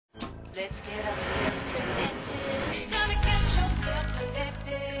Let's get ourselves connected. Gotta get yourself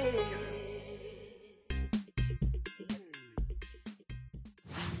connected.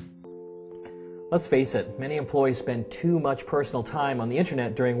 Let's face it, many employees spend too much personal time on the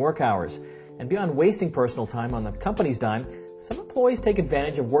internet during work hours. And beyond wasting personal time on the company's dime, some employees take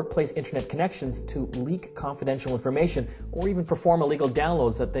advantage of workplace internet connections to leak confidential information or even perform illegal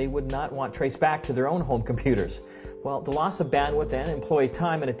downloads that they would not want traced back to their own home computers. Well, the loss of bandwidth and employee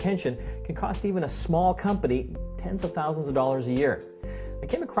time and attention can cost even a small company tens of thousands of dollars a year. I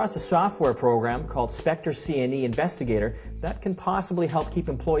came across a software program called Spector CNE Investigator that can possibly help keep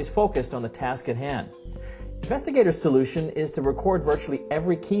employees focused on the task at hand. Investigator's solution is to record virtually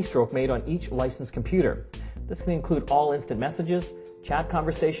every keystroke made on each licensed computer. This can include all instant messages, chat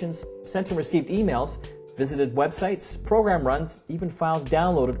conversations, sent and received emails, visited websites, program runs, even files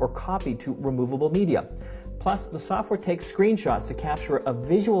downloaded or copied to removable media. Plus, the software takes screenshots to capture a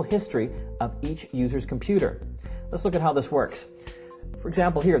visual history of each user's computer. Let's look at how this works. For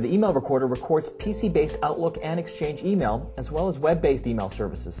example, here, the email recorder records PC-based Outlook and Exchange email, as well as web-based email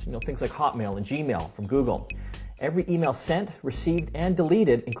services, things like Hotmail and Gmail from Google. Every email sent, received, and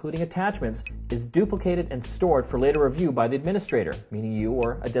deleted, including attachments, is duplicated and stored for later review by the administrator, meaning you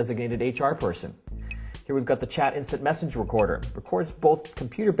or a designated HR person. Here we've got the Chat Instant Message Recorder. It records both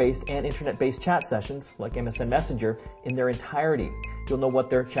computer-based and internet-based chat sessions, like MSN Messenger, in their entirety. You'll know what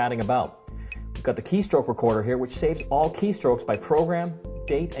they're chatting about. We've got the keystroke recorder here, which saves all keystrokes by program,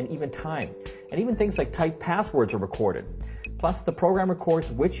 date, and even time. And even things like typed passwords are recorded. Plus, the program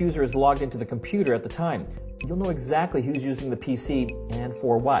records which user is logged into the computer at the time. You'll know exactly who's using the PC and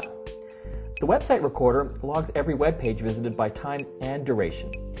for what. The website recorder logs every web page visited by time and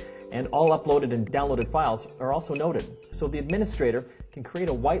duration. And all uploaded and downloaded files are also noted. So the administrator can create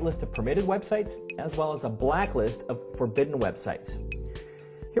a whitelist of permitted websites as well as a blacklist of forbidden websites.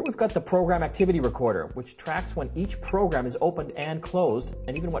 Here we've got the Program Activity Recorder, which tracks when each program is opened and closed,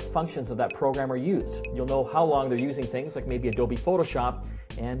 and even what functions of that program are used. You'll know how long they're using things like maybe Adobe Photoshop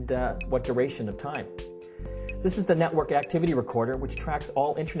and what duration of time. This is the Network Activity Recorder, which tracks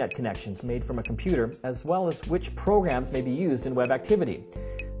all internet connections made from a computer, as well as which programs may be used in web activity.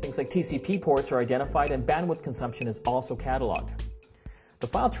 Things like TCP ports are identified, and bandwidth consumption is also cataloged. The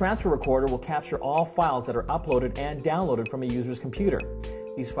File Transfer Recorder will capture all files that are uploaded and downloaded from a user's computer.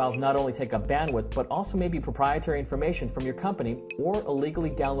 These files not only take up bandwidth, but also may be proprietary information from your company or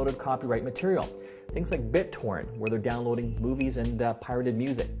illegally downloaded copyright material. Things like BitTorrent, where they're downloading movies and pirated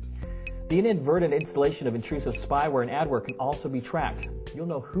music. The inadvertent installation of intrusive spyware and adware can also be tracked. You'll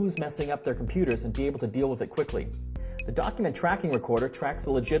know who's messing up their computers and be able to deal with it quickly. The Document Tracking Recorder tracks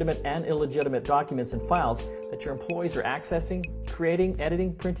the legitimate and illegitimate documents and files that your employees are accessing, creating,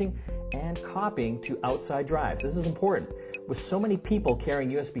 editing, printing, and copying to outside drives. This is important. With so many people carrying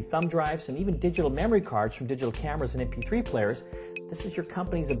USB thumb drives and even digital memory cards from digital cameras and MP3 players, this is your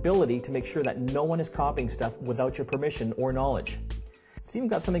company's ability to make sure that no one is copying stuff without your permission or knowledge. It's even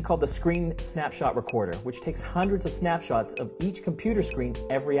got something called the Screen Snapshot Recorder, which takes hundreds of snapshots of each computer screen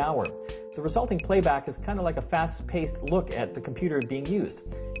every hour. The resulting playback is kind of like a fast-paced look at the computer being used.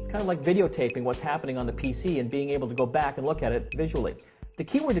 It's kind of like videotaping what's happening on the PC and being able to go back and look at it visually. The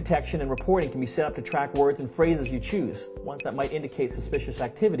keyword detection and reporting can be set up to track words and phrases you choose, ones that might indicate suspicious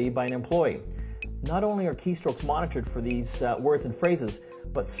activity by an employee. Not only are keystrokes monitored for these words and phrases,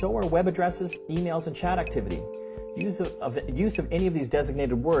 but so are web addresses, emails, and chat activity. Use of any of these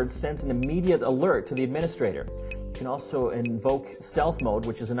designated words sends an immediate alert to the administrator. You can also invoke stealth mode,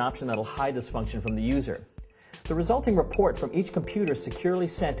 which is an option that will hide this function from the user. The resulting report from each computer is securely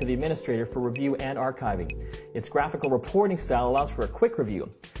sent to the administrator for review and archiving. Its graphical reporting style allows for a quick review.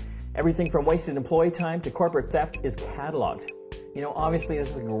 Everything from wasted employee time to corporate theft is cataloged. Obviously this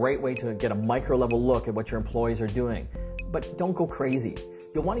is a great way to get a micro-level look at what your employees are doing. But don't go crazy.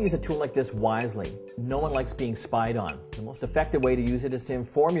 You'll want to use a tool like this wisely. No one likes being spied on. The most effective way to use it is to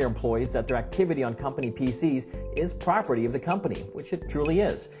inform your employees that their activity on company PCs is property of the company, which it truly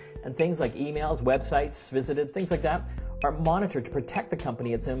is. And things like emails, websites, visited, things like that are monitored to protect the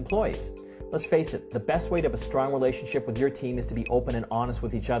company and its employees. Let's face it, the best way to have a strong relationship with your team is to be open and honest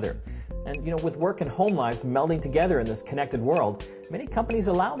with each other. And with work and home lives melding together in this connected world, many companies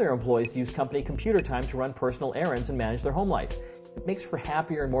allow their employees to use company computer time to run personal errands and manage their home life. It makes for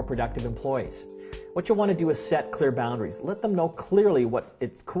happier and more productive employees. What you'll want to do is set clear boundaries. Let them know clearly what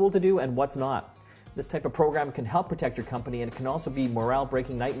it's cool to do and what's not. This type of program can help protect your company, and it can also be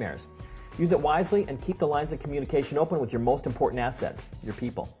morale-breaking nightmares. Use it wisely and keep the lines of communication open with your most important asset, your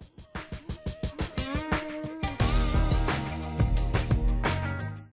people.